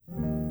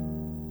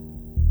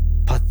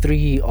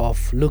3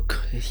 of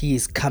Look, He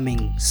is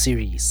Coming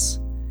series.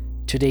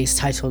 Today's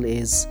title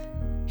is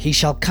He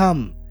Shall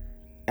Come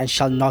and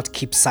Shall Not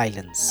Keep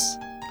Silence.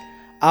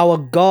 Our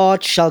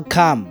God shall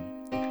come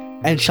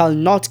and shall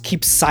not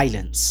keep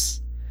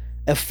silence.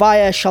 A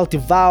fire shall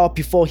devour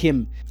before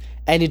him,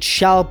 and it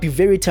shall be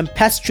very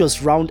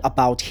tempestuous round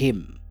about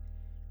him.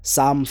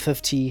 Psalm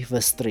 50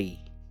 verse 3.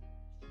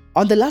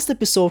 On the last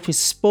episode, we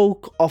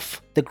spoke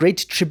of the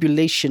great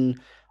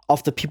tribulation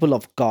of the people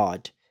of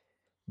God.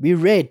 We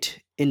read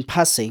in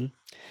passing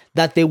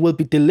that they will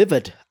be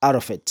delivered out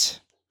of it.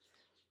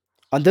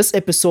 On this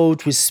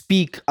episode, we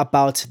speak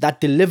about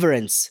that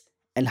deliverance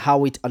and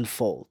how it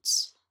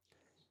unfolds.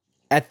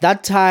 At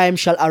that time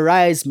shall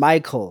arise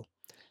Michael,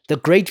 the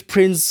great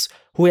prince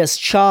who has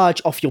charge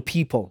of your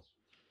people,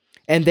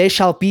 and there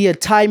shall be a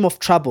time of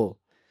trouble,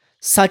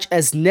 such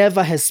as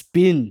never has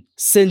been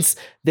since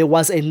there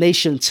was a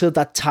nation till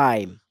that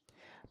time.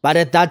 But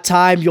at that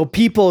time your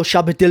people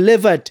shall be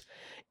delivered,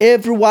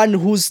 everyone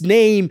whose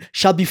name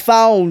shall be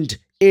found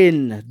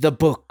in the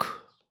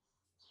book.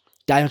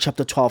 Daniel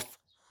chapter 12,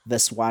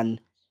 verse 1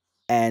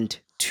 and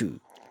 2.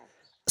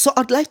 So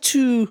I'd like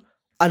to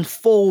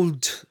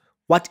unfold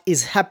what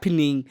is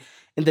happening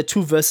in the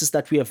two verses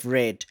that we have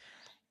read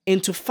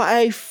into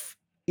 5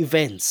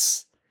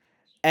 events.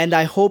 And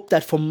I hope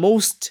that for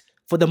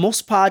the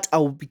most part, I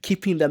will be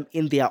keeping them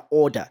in their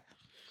order.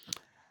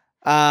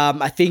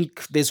 I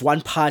think there's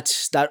one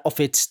part of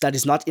it that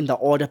is not in the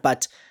order,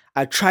 but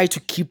I try to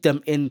keep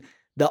them in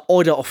the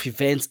order of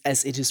events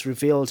as it is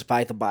revealed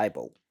by the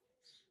Bible.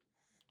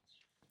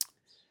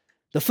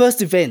 The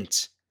first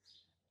event,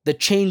 the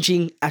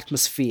changing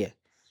atmosphere.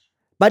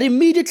 But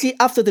immediately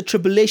after the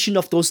tribulation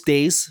of those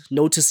days,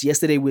 notice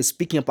yesterday we were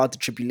speaking about the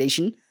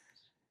tribulation,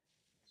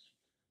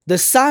 the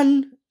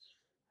sun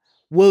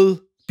will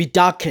be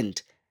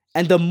darkened,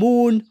 and the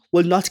moon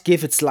will not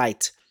give its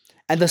light,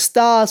 and the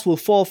stars will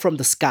fall from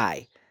the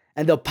sky,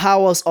 and the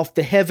powers of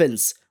the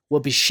heavens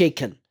will be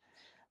shaken.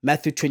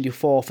 Matthew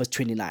 24, verse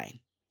 29.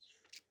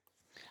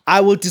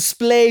 I will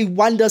display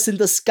wonders in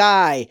the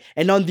sky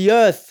and on the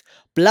earth,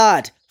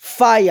 blood,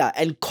 fire,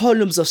 and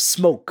columns of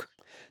smoke.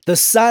 The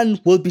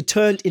sun will be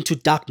turned into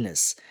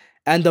darkness,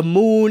 and the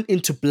moon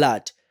into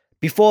blood,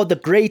 before the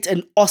great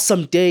and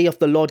awesome day of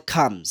the Lord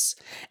comes.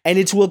 And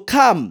it will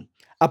come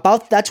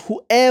about that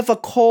whoever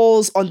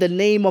calls on the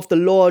name of the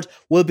Lord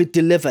will be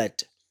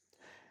delivered.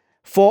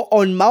 For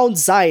on Mount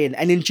Zion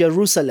and in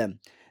Jerusalem,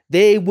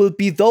 there will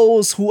be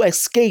those who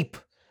escape,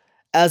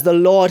 as the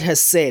Lord has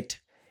said,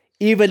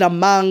 even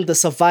among the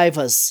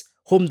survivors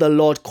whom the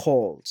Lord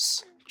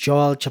calls.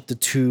 Joel chapter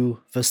 2,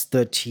 verse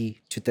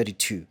 30 to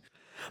 32.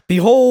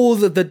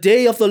 Behold, the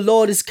day of the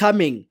Lord is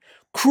coming,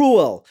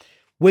 cruel,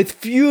 with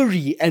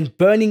fury and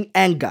burning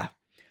anger,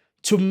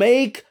 to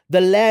make the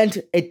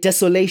land a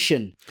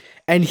desolation,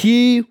 and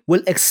he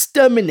will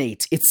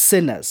exterminate its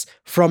sinners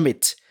from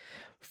it.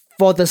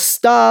 For the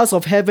stars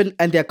of heaven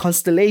and their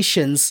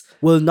constellations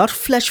will not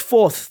flash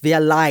forth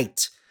their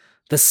light.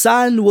 The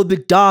sun will be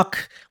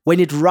dark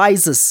when it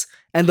rises,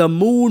 and the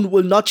moon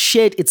will not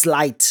shed its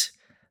light.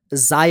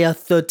 Isaiah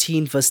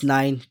 13, verse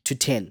 9 to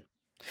 10.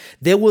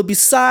 There will be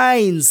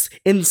signs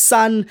in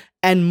sun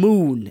and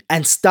moon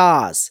and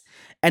stars,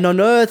 and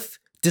on earth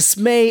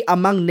dismay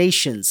among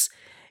nations,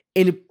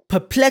 in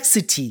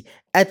perplexity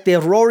at the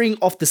roaring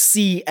of the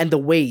sea and the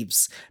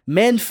waves,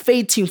 men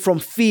fainting from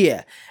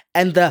fear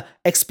and the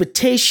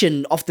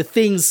expectation of the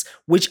things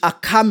which are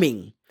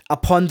coming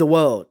upon the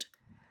world.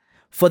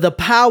 For the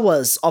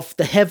powers of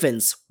the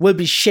heavens will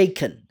be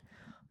shaken.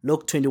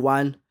 Luke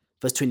 21,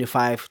 verse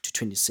 25 to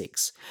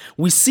 26.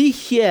 We see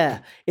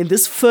here in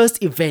this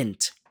first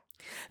event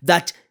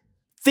that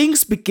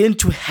things begin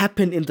to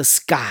happen in the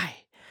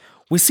sky.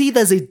 We see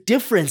there's a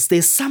difference.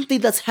 There's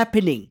something that's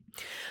happening.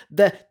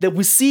 That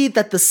we see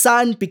that the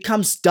sun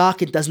becomes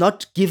dark and does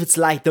not give its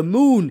light. The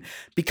moon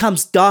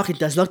becomes dark and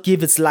does not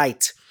give its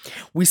light.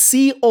 We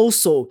see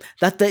also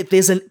that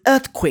there's an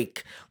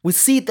earthquake. We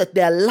see that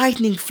there are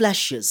lightning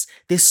flashes.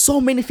 There's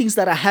so many things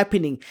that are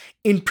happening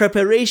in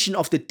preparation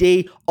of the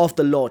day of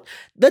the Lord.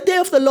 The day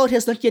of the Lord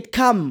has not yet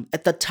come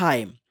at that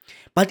time,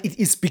 but it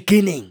is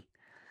beginning.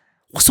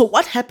 So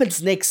what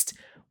happens next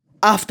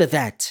after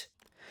that?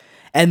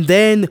 And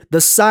then the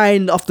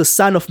sign of the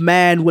Son of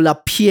Man will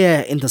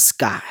appear in the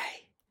sky.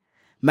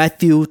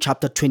 Matthew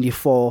chapter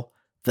 24,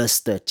 verse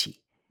 30.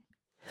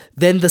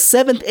 Then the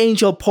 7th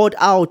angel poured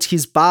out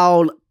his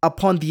bowl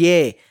upon the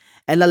air,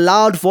 and a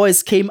loud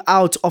voice came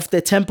out of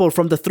the temple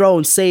from the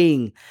throne,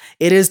 saying,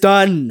 It is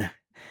done.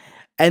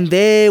 And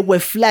there were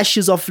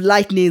flashes of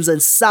lightnings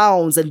and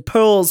sounds and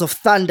pearls of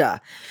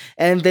thunder.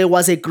 And there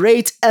was a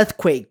great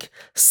earthquake,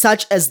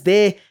 such as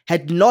there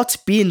had not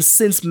been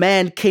since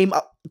man came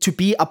to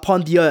be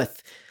upon the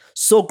earth.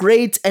 So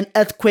great an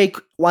earthquake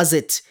was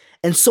it,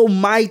 and so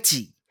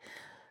mighty.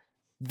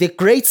 The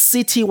great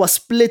city was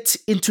split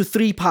into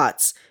 3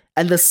 parts,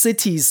 and the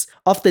cities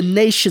of the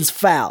nations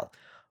fell.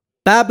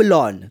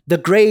 Babylon the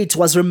Great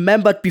was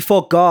remembered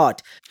before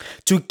God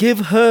to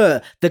give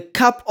her the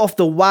cup of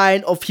the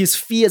wine of his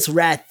fierce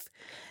wrath,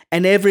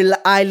 and every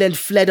island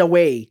fled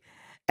away,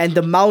 and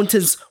the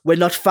mountains were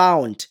not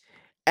found,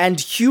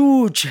 and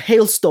huge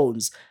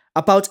hailstones,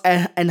 about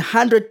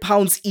 100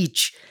 pounds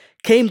each,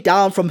 came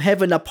down from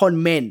heaven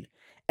upon men,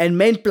 and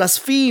men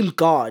blasphemed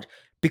God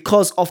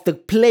because of the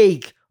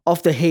plague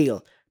of the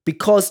hail,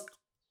 because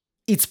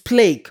its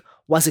plague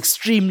was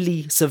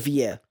extremely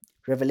severe.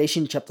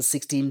 Revelation chapter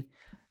 16,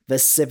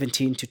 verse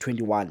 17 to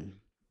 21.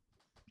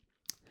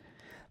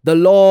 The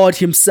Lord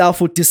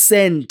himself would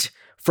descend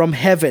from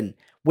heaven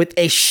with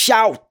a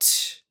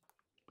shout.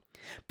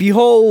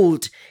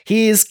 Behold,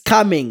 he is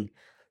coming,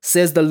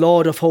 says the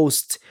Lord of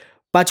hosts.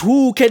 But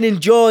who can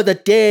endure the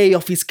day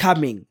of his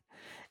coming?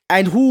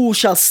 And who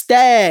shall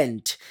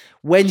stand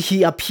when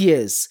he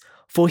appears?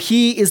 For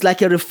he is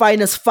like a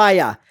refiner's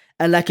fire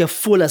and like a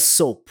fuller's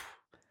soap.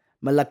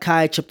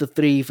 Malachi chapter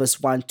 3, verse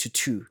 1 to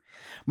 2.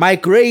 My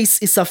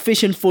grace is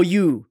sufficient for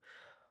you,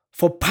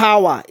 for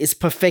power is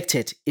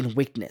perfected in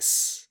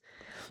weakness.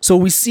 So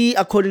we see,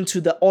 according to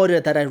the order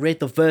that I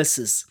read the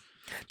verses,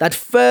 that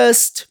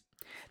first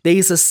there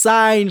is a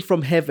sign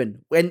from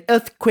heaven when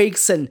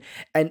earthquakes and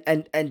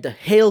the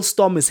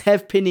hailstorm is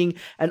happening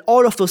and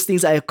all of those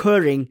things are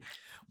occurring.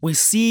 We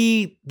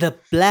see the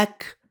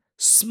black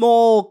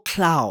small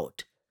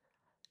cloud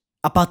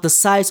about the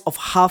size of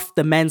half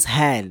the man's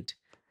hand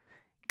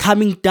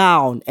coming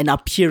down and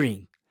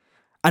appearing.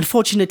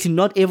 Unfortunately,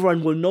 not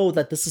everyone will know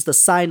that this is the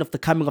sign of the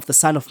coming of the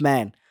Son of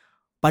Man,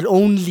 but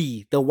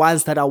only the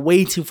ones that are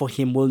waiting for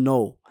him will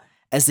know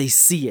as they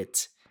see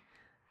it.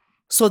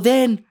 So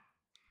then,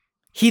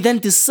 he then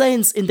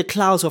descends in the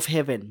clouds of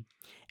heaven,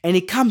 and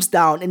he comes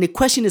down, and the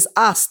question is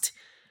asked,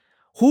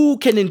 who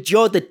can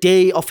endure the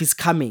day of his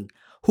coming?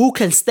 Who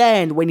can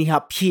stand when he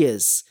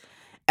appears?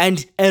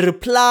 And a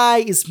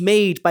reply is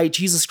made by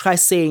Jesus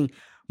Christ saying,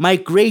 my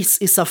grace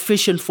is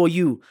sufficient for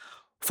you,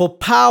 for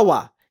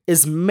power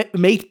is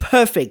made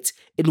perfect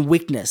in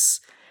weakness.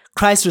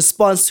 Christ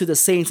responds to the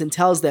saints and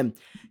tells them,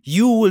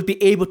 you will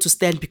be able to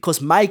stand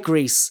because my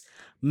grace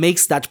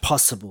makes that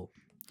possible.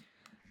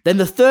 Then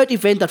the third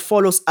event that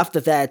follows after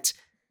that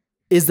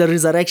is the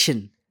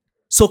resurrection.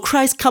 So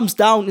Christ comes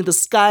down in the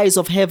skies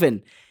of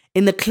heaven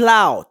in a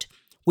cloud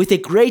with a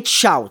great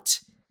shout.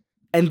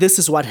 And this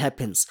is what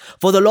happens.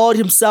 For the Lord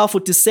himself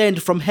would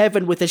descend from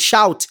heaven with a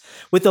shout,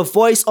 with the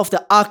voice of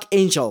the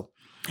archangel,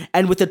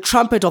 and with the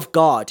trumpet of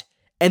God,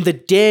 and the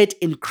dead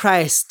in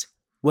Christ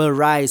will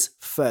rise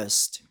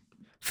first.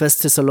 1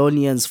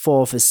 Thessalonians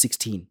 4 verse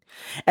 16.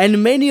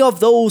 And many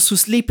of those who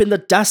sleep in the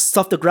dust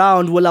of the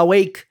ground will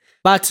awake,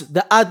 but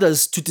the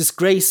others to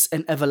disgrace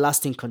and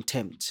everlasting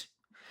contempt.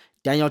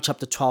 Daniel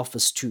chapter 12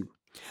 verse 2.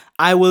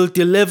 I will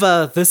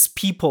deliver this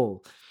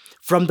people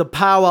from the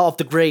power of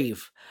the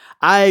grave.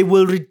 I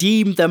will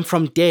redeem them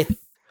from death.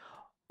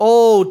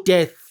 O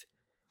death,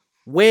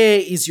 where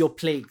is your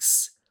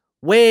place?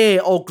 Where,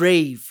 O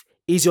grave,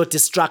 is your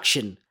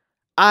destruction?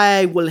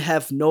 I will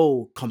have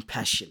no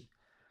compassion.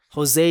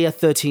 Hosea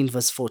 13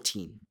 verse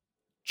 14.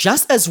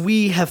 Just as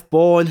we have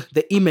borne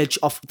the image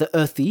of the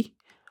earthy,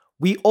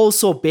 we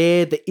also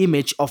bear the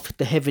image of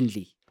the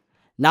heavenly.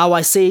 Now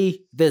I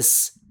say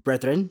this,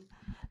 brethren,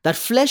 that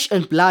flesh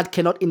and blood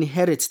cannot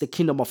inherit the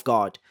kingdom of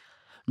God,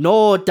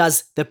 nor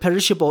does the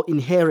perishable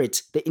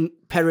inherit the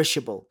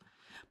imperishable.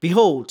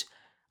 Behold,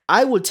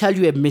 I will tell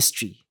you a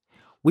mystery.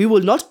 We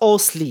will not all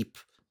sleep,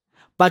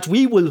 but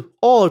we will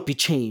all be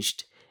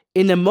changed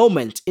in a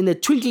moment, in the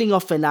twinkling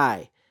of an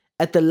eye,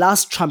 at the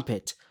last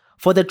trumpet.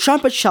 For the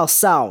trumpet shall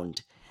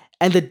sound,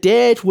 and the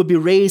dead will be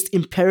raised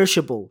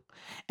imperishable,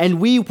 and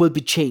we will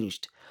be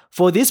changed.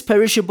 For this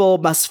perishable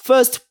must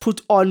first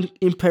put on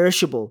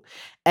imperishable,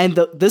 and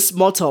this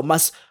mortal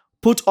must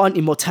put on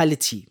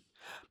immortality.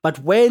 But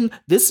when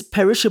this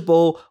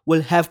perishable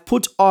will have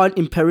put on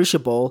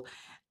imperishable,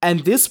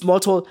 and this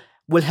mortal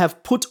will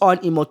have put on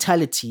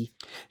immortality,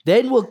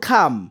 then will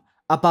come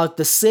about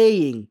the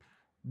saying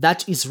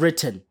that is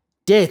written,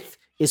 death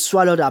is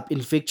swallowed up in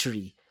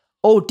victory.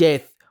 O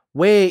death,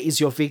 where is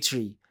your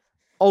victory?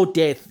 O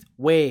death,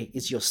 where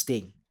is your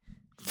sting?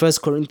 1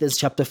 Corinthians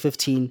chapter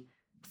 15,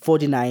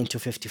 49 to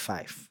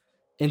 55.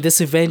 In this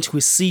event,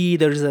 we see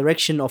the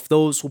resurrection of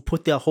those who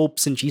put their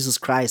hopes in Jesus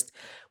Christ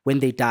when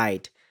they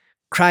died.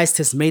 Christ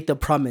has made the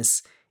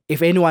promise,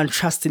 if anyone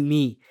trusts in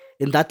me,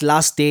 in that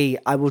last day,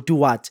 I will do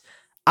what?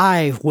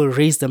 I will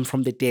raise them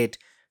from the dead,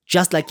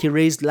 just like he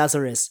raised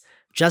Lazarus,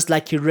 just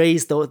like he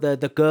raised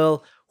the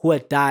girl who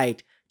had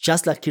died,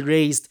 just like he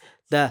raised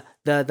the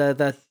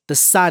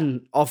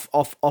son of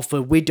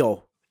a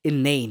widow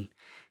in Nain.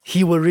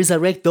 He will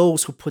resurrect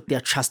those who put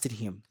their trust in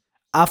him.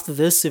 After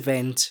this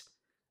event,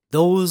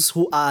 those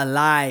who are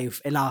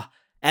alive and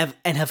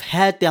have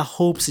had their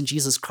hopes in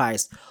Jesus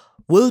Christ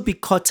will be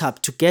caught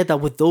up together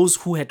with those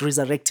who had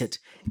resurrected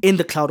in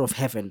the cloud of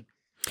heaven.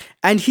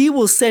 And he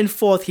will send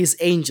forth his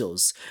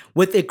angels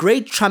with a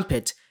great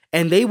trumpet,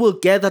 and they will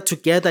gather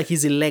together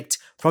his elect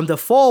from the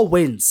four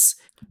winds.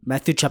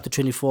 Matthew chapter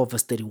 24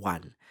 verse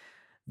 31.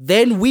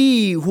 Then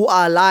we who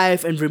are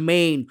alive and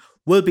remain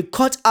will be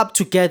caught up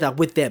together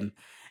with them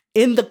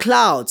in the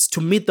clouds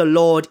to meet the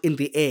Lord in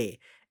the air,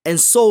 and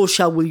so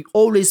shall we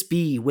always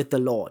be with the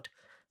Lord.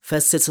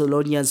 1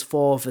 Thessalonians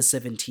 4 verse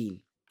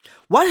 17.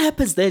 What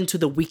happens then to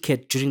the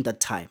wicked during that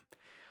time?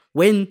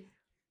 When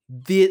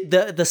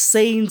the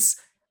saints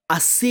are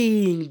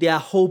seeing their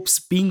hopes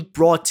being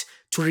brought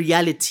to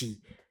reality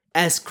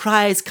as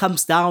Christ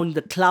comes down in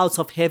the clouds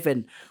of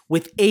heaven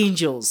with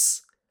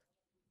angels.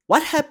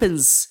 What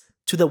happens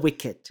to the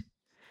wicked?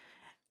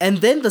 And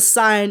then the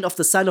sign of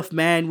the Son of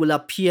Man will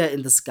appear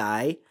in the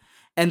sky,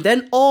 and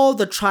then all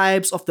the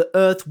tribes of the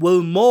earth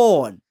will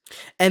mourn,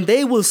 and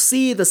they will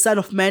see the Son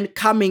of Man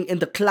coming in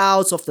the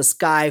clouds of the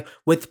sky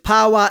with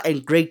power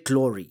and great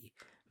glory.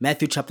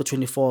 Matthew chapter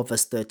 24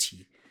 verse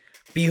 30.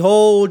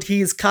 Behold, he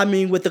is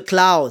coming with the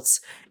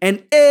clouds,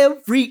 and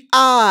every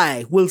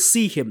eye will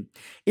see him,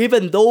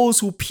 even those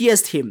who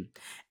pierced him,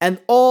 and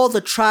all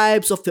the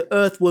tribes of the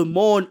earth will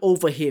mourn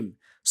over him.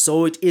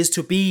 So it is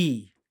to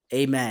be.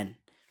 Amen.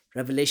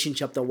 Revelation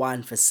chapter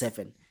 1 verse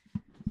 7.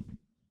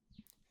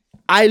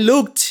 I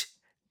looked,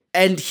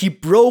 and he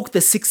broke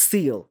the sixth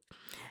seal,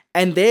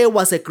 and there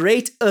was a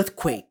great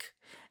earthquake,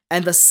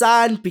 and the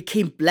sun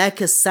became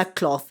black as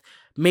sackcloth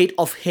made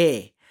of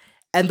hair,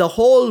 and the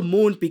whole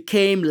moon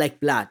became like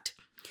blood,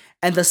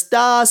 and the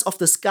stars of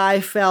the sky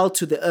fell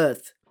to the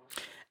earth,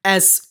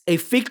 as a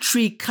fig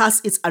tree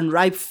casts its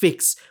unripe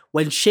figs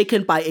when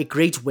shaken by a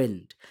great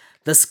wind.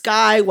 The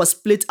sky was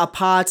split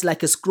apart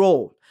like a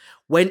scroll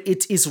when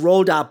it is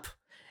rolled up,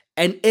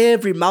 and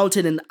every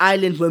mountain and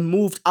island were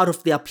moved out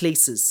of their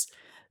places.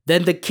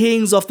 Then the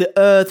kings of the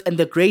earth and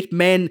the great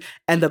men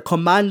and the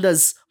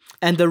commanders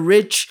and the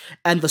rich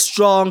and the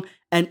strong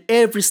and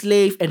every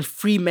slave and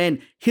free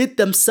man hid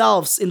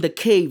themselves in the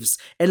caves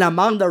and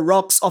among the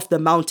rocks of the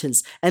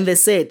mountains. And they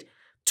said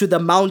to the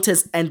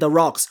mountains and the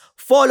rocks,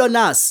 fall on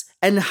us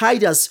and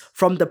hide us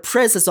from the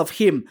presence of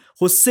him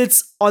who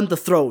sits on the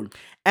throne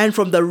and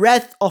from the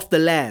wrath of the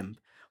Lamb.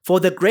 For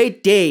the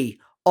great day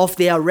of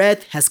their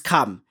wrath has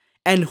come,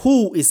 and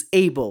who is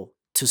able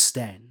to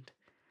stand?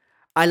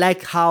 I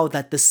like how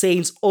that the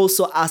saints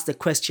also ask the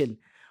question,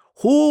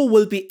 who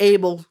will be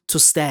able to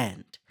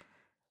stand?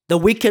 The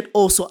wicked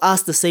also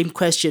ask the same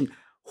question,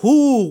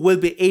 who will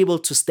be able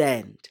to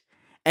stand?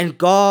 And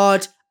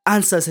God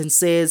answers and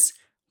says,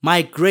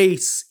 my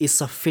grace is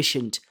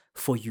sufficient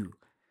for you,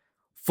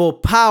 for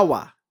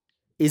power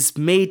is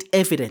made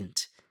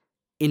evident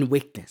in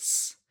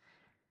weakness.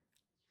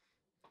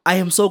 I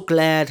am so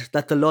glad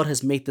that the Lord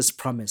has made this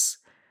promise.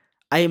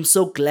 I am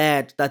so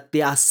glad that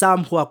there are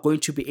some who are going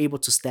to be able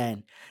to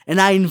stand.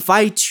 And I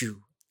invite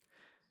you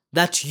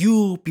that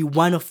you be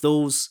one of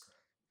those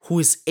who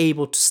is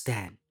able to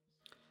stand.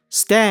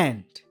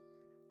 Stand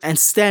and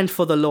stand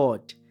for the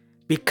Lord.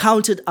 Be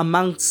counted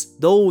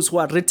amongst those who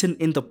are written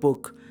in the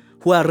book,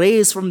 who are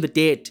raised from the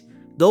dead,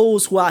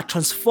 those who are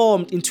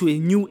transformed into a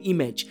new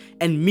image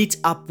and meet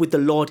up with the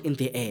Lord in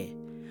the air.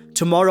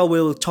 Tomorrow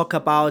we will talk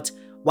about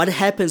what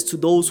happens to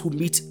those who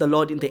meet the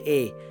Lord in the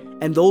air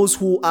and those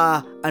who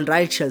are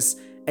unrighteous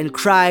and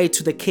cry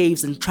to the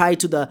caves and cry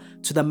to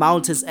the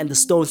mountains and the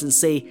stones and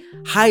say,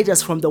 hide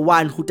us from the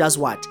one who does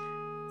what?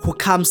 Who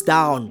comes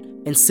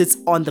down and sits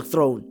on the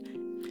throne.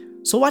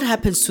 So what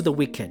happens to the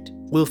wicked?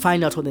 We'll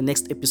find out on the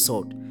next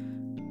episode.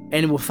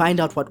 And we'll find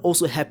out what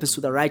also happens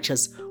to the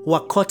righteous who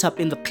are caught up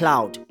in the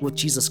cloud with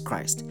Jesus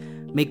Christ.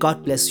 May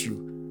God bless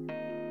you.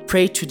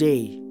 Pray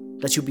today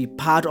that you'll be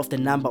part of the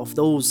number of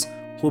those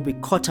who will be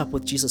caught up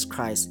with Jesus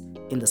Christ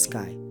in the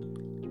sky.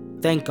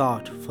 Thank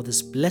God for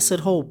this blessed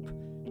hope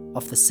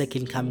of the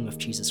second coming of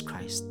Jesus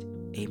Christ.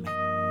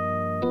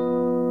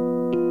 Amen.